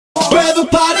We're the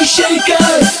party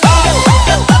shakers.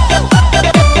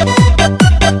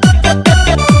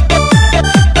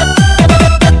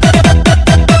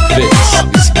 This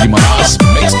is Gimaras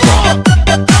Mix Club.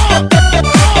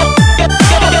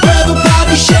 We're the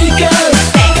party shakers.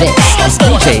 This is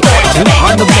DJ Đẳng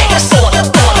on the mix.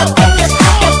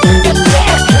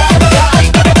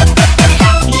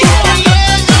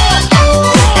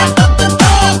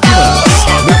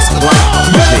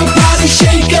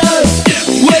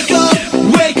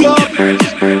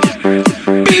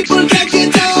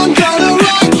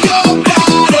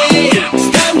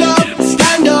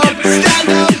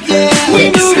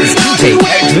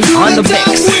 On the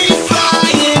mix.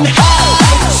 Flying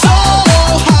high, so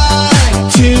high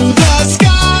to the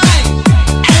sky,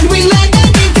 and we let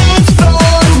the dance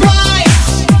floor right.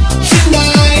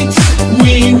 Tonight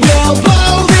we will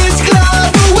blow this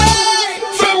club away.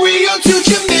 From Rio to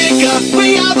Jamaica,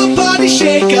 we are the party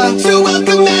shaker. So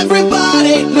welcome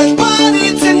everybody, let's party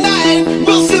tonight.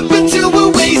 We'll sip until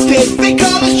we're wasted. They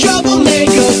call us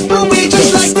troublemakers, but we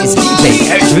just like to party.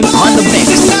 Đẳng on the mix.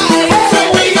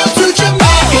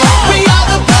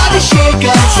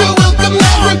 So welcome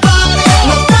everybody,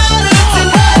 let's party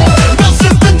tonight. We'll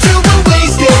sip until we're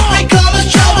wasted. They call us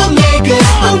troublemakers,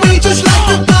 but we just like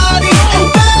to party and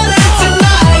party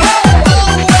tonight.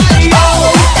 Oh way yo,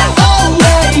 oh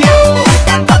way yo.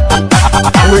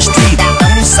 Our street,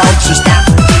 any sound system.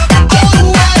 Oh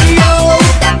way yo,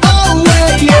 oh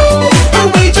way yo. But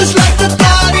we just like to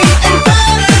party and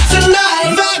party tonight.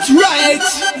 That's right.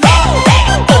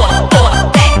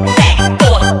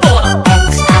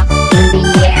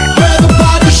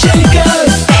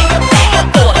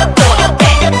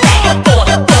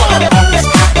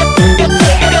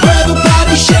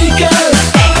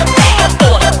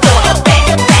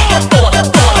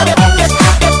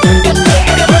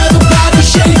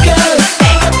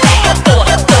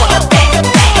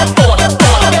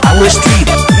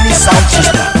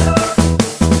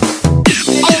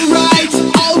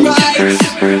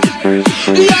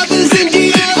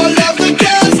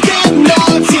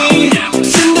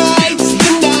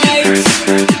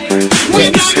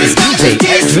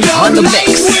 On the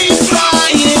mix.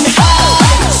 Flying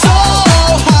high, so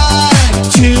high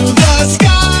to the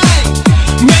sky.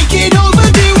 Make it over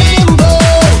the rainbow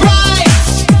bright.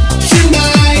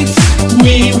 Tonight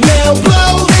we will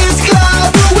blow this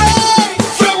club away.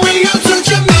 From Rio to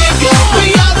Jamaica, we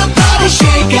are the party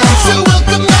shakers. So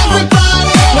welcome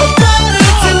everybody, let's party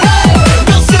tonight.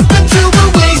 We'll sip until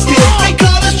we're wasted. They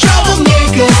call us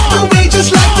troublemakers, but we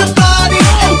just like to party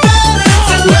and party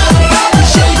tonight. Party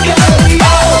shakers.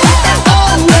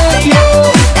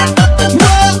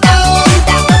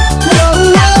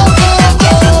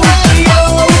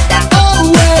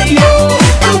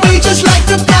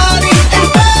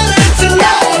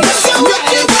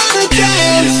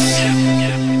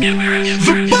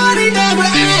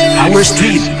 Our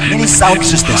street, many sound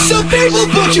system. So people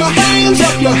put your hands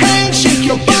up, your hands, shake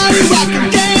your body, rock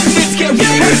and dance. Let's get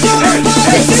ready for the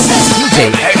party. This is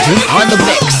DJ Đẳng on the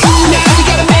mix. Now we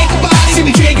gotta make a party, see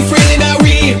me drinking freely now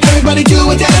we. Everybody do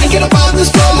it down and get up on this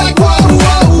floor like whoa,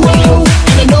 whoa, whoa.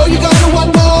 And I know you're gonna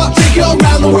want more. Take you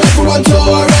around the world for one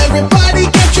tour. Everybody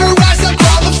get your ass up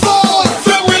on the floor.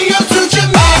 From Rio to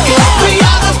Jamaica, we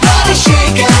are the party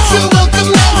shakers. So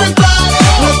welcome everybody,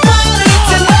 let's party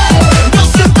tonight. We'll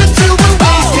sip until we're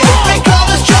wasted. They call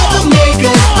us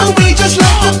troublemakers, but we just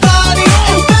like to party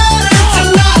and party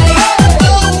tonight.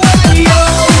 Oh way yo,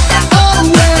 oh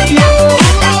way yo.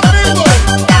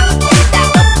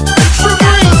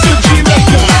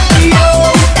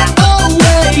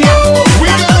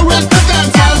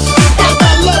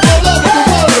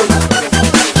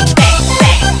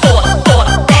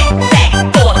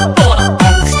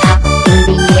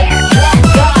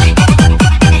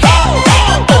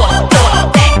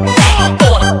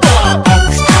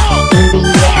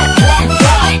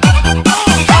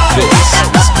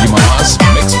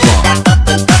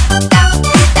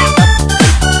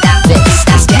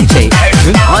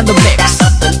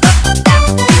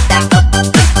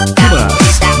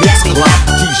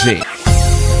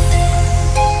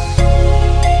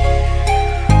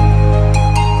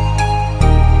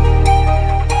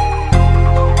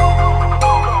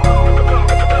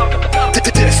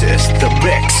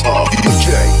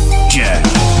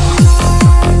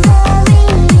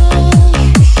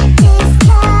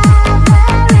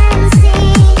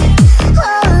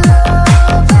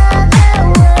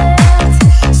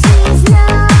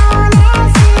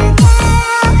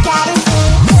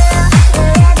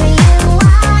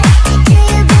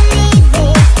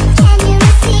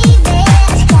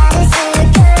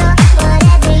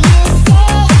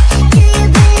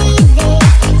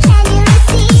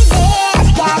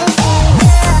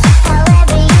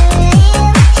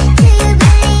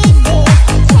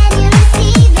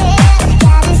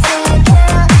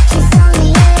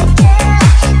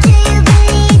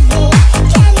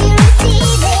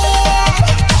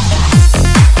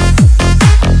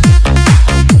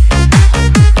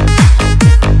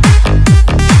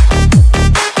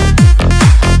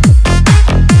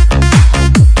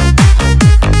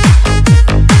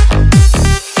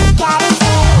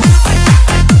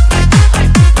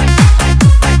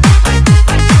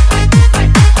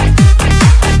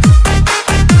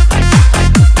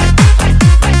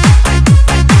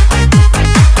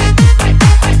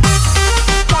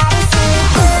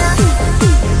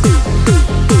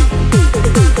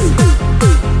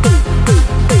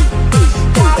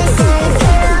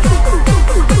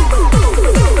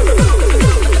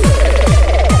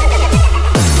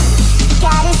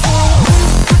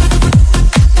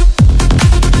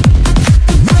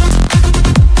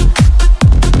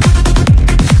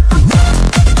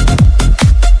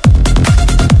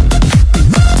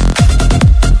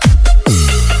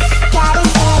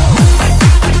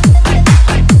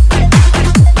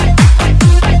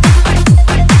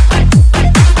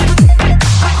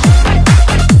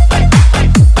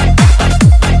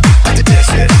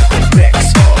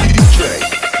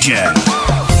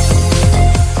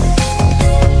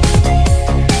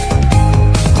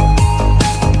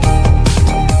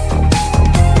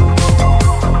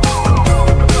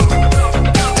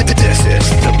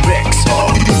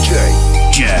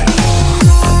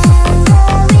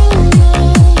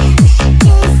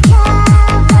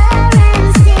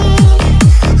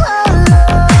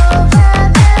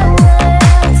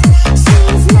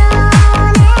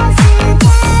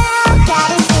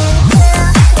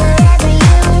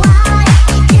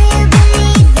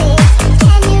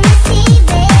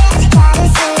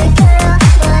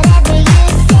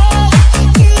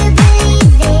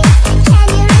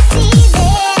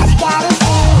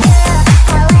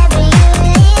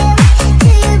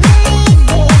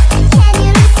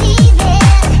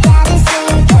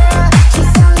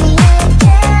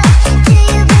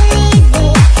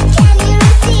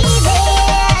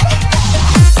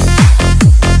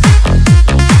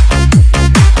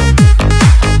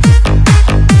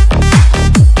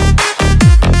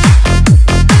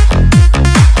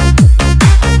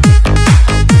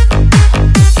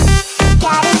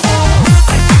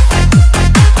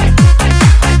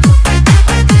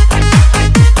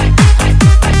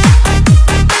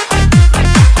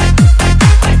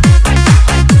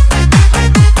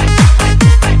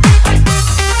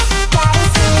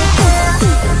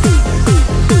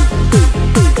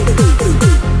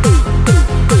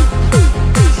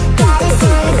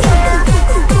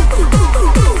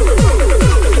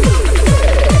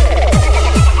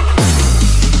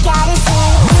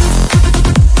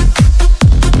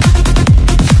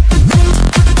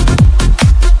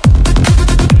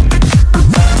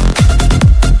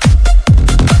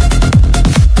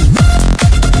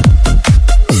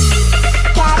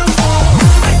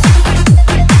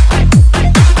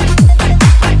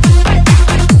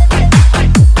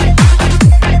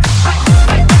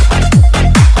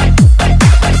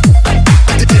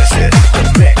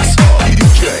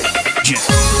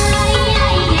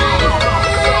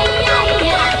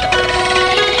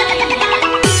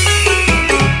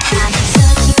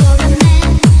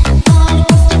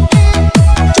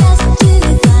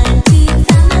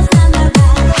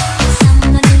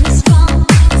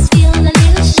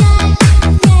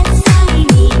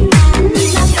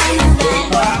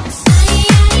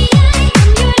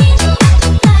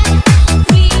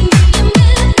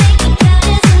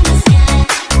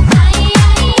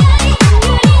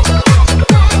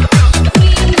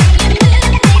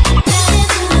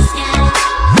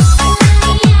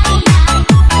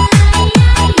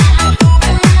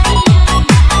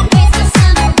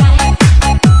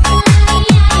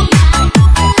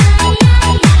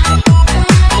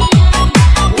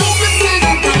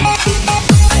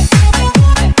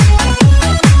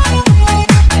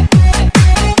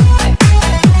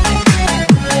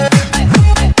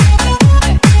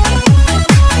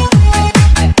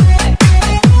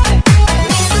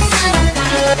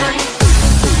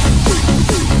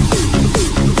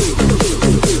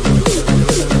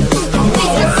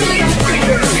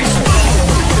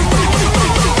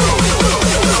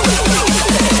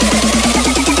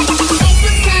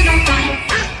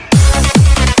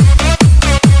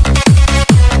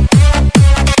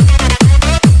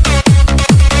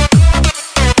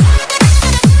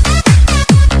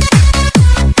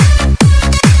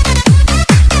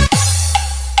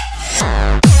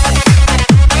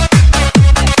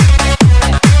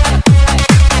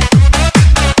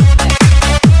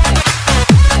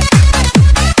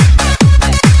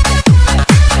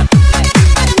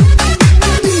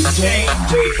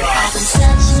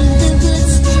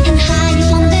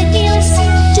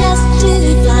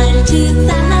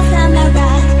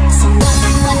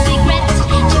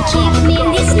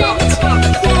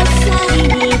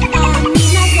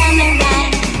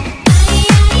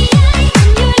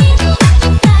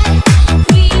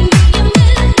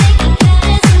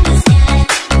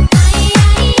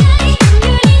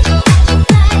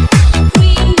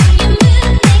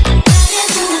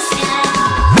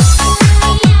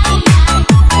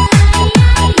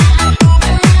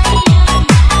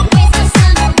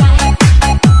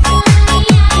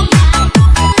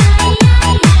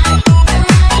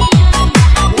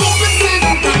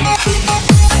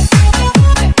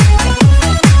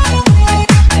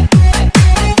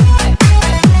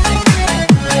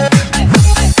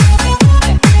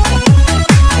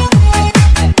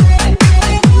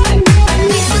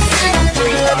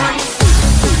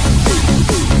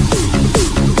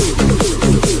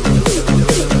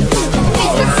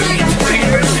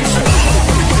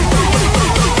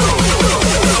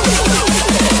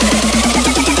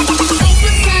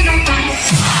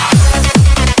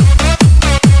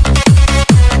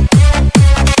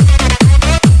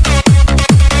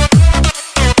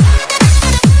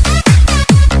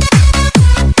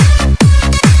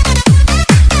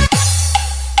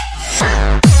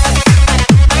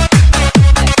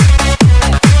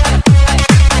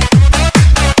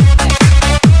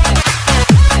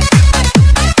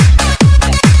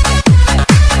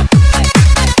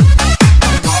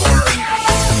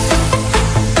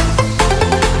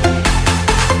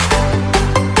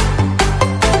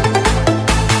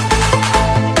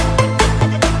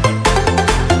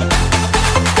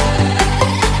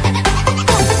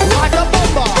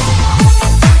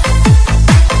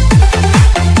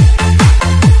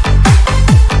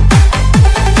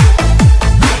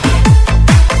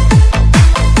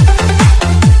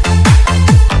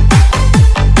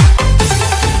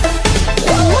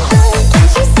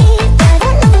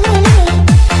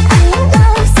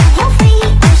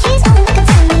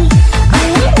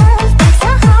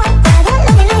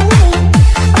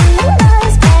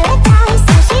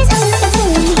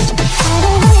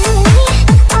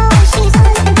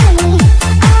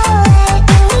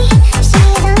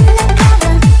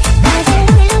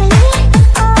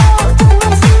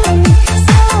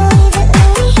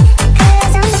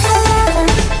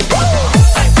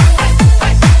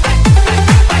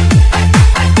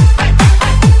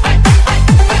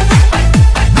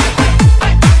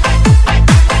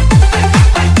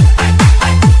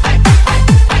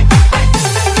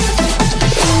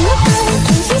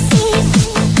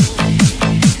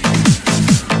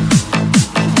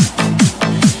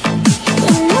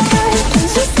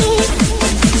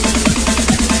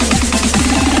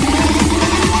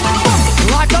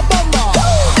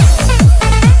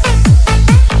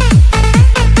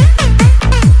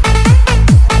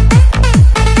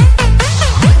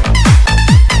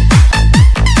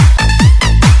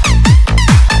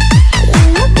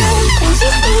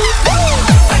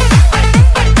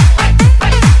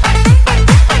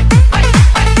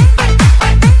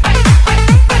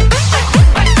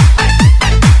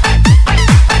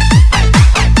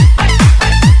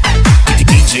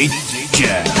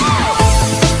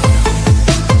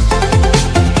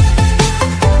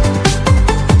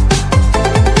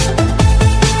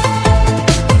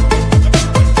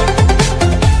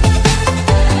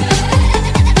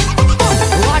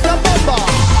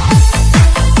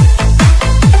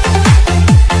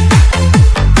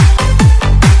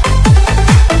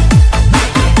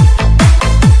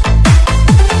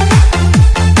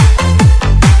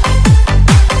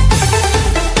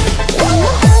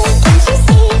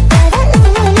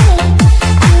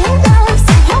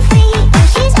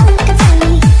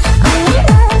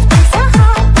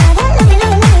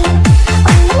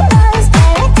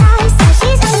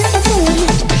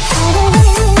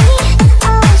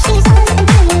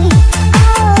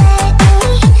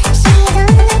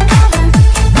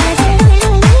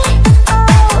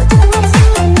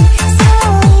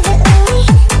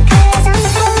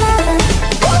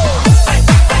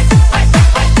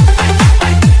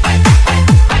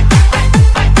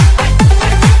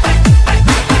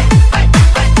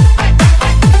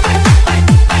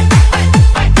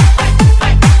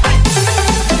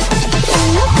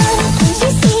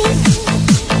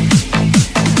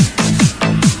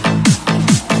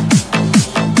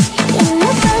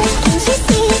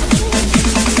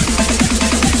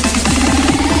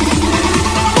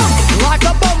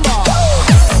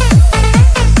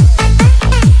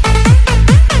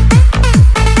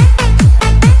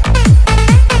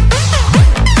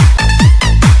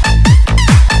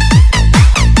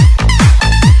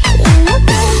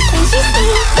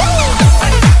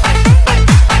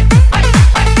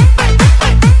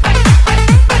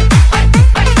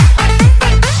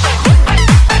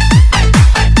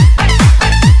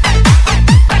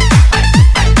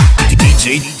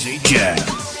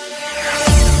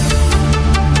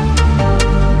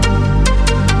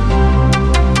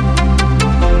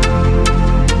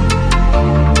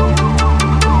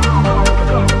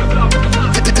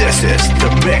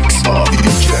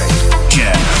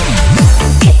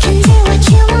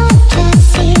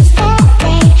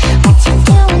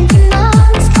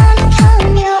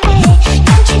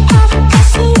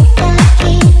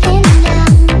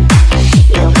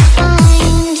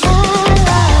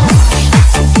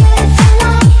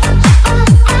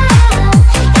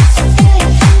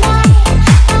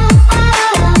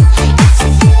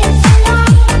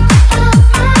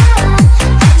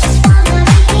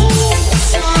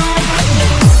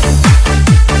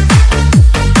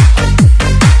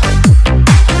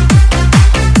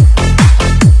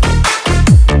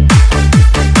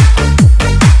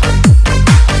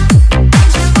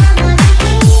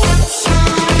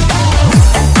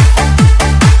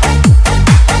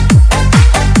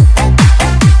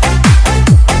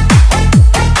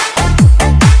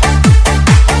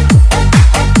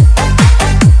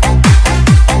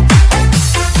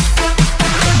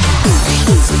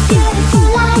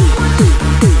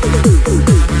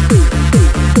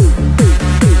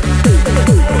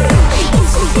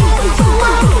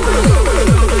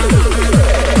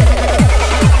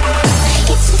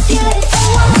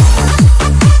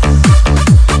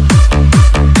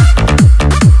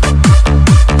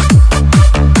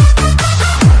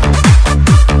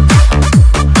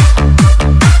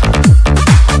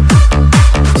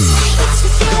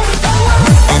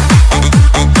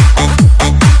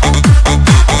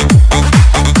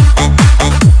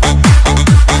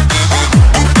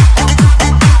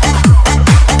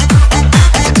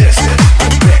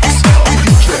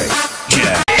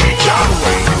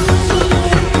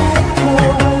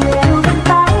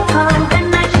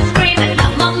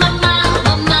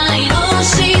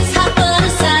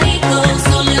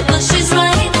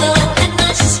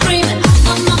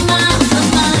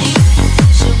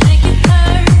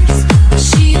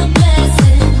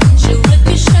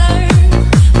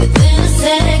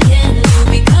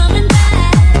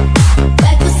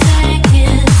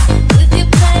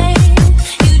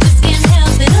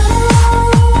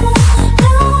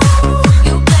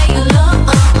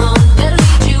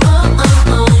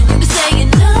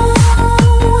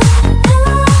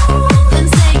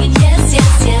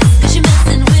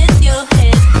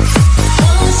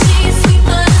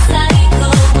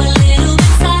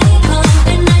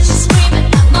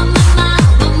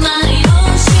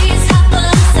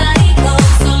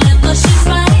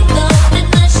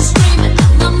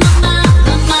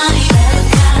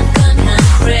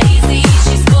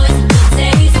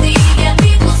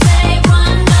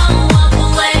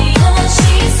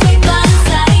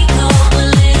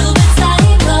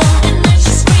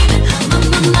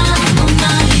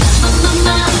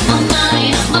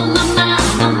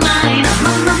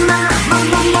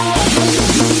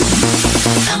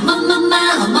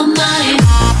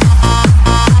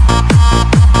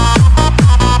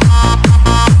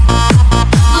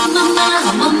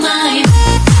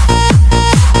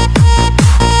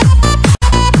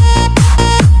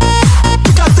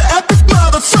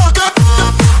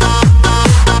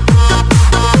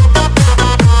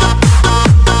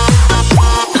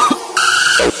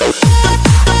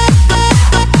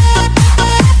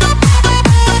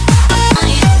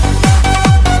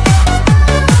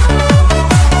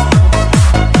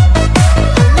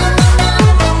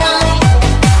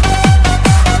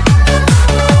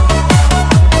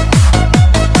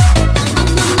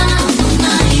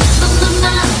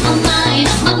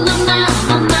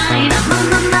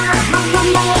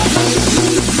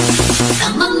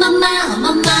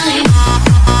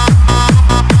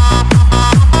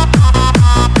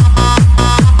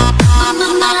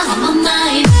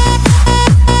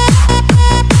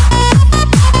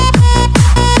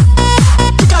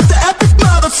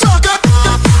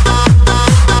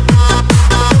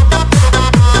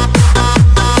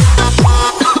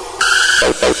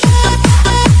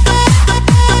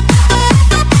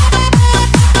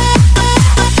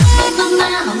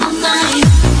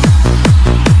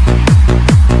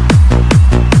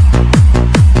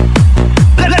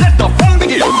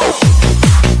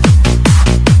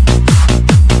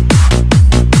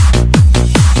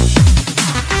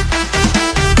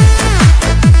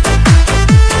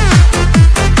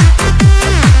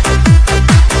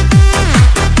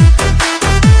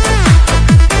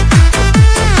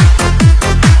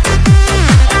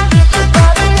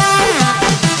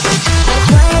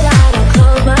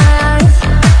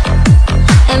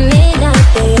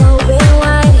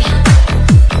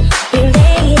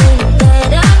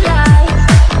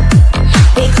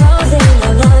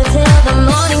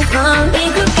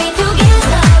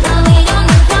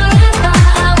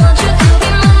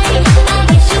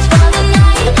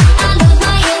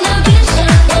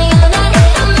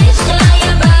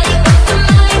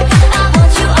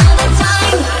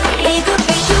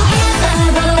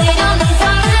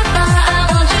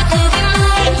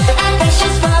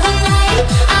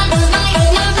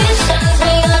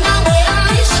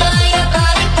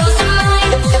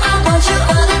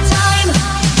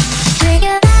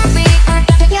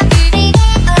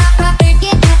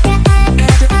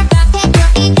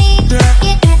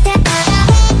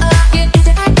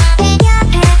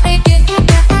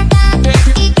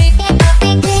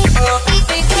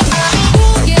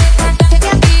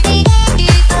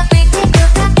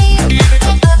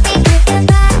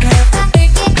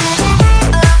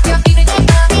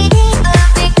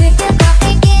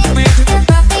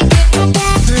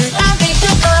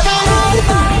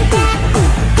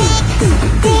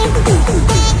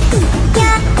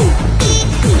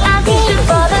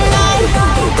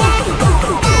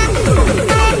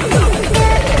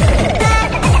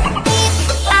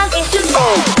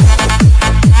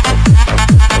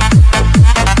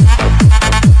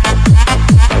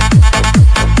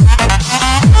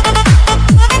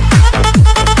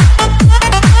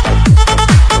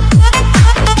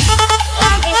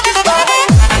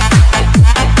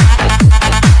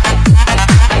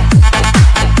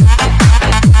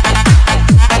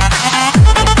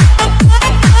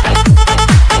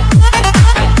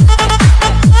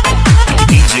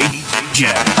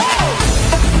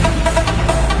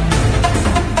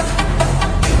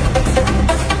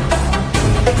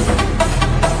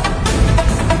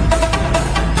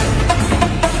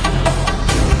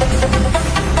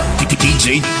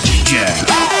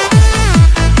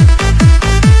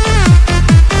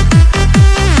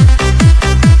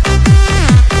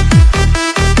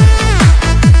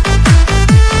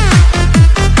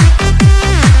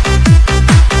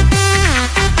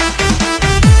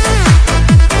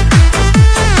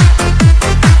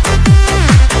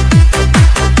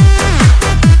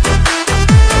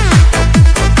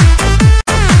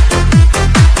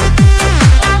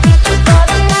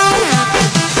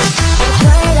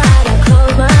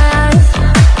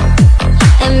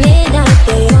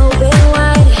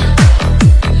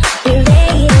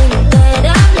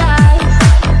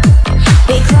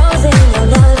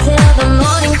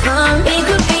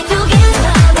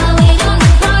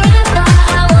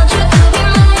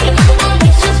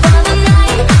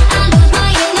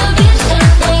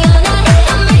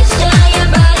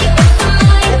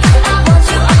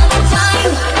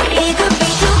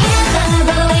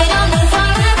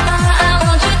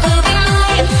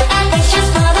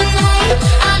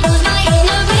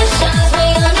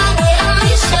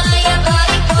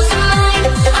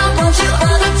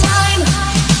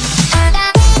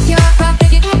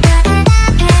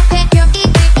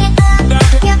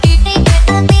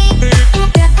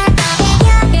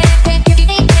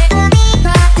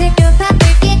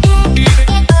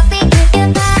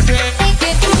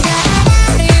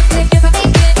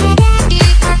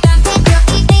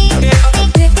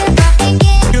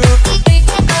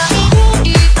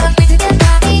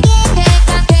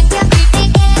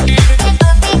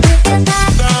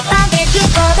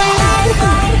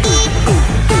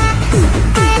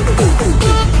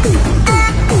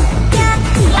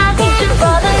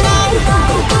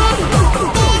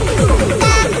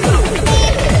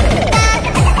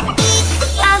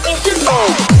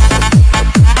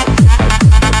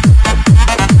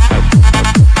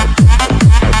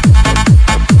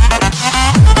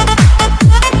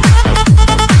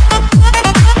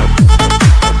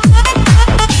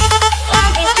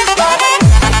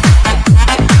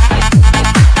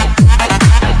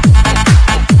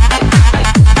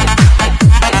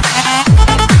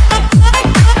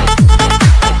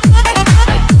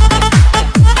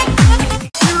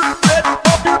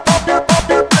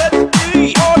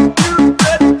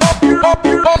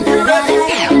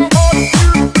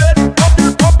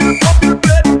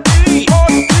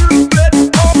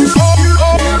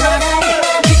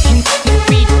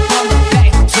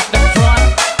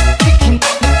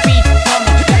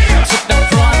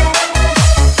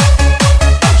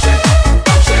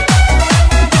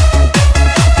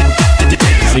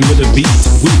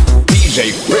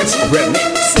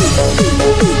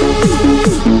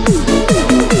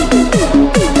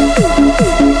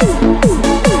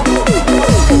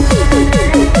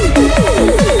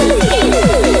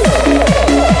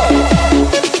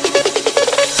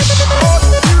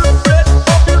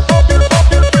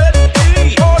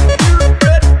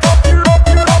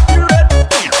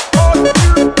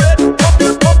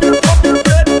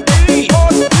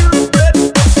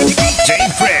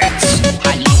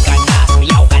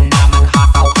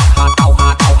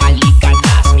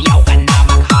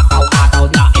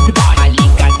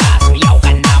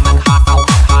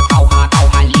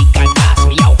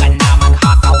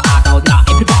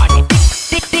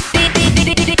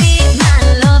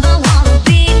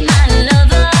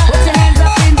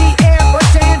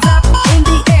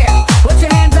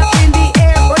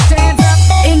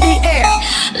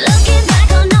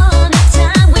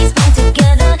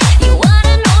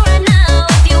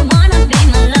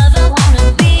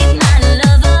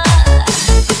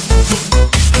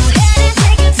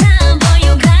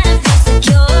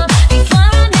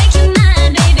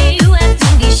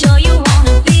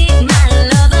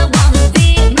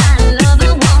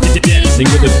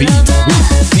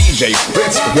 DJ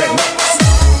Fritz Remix.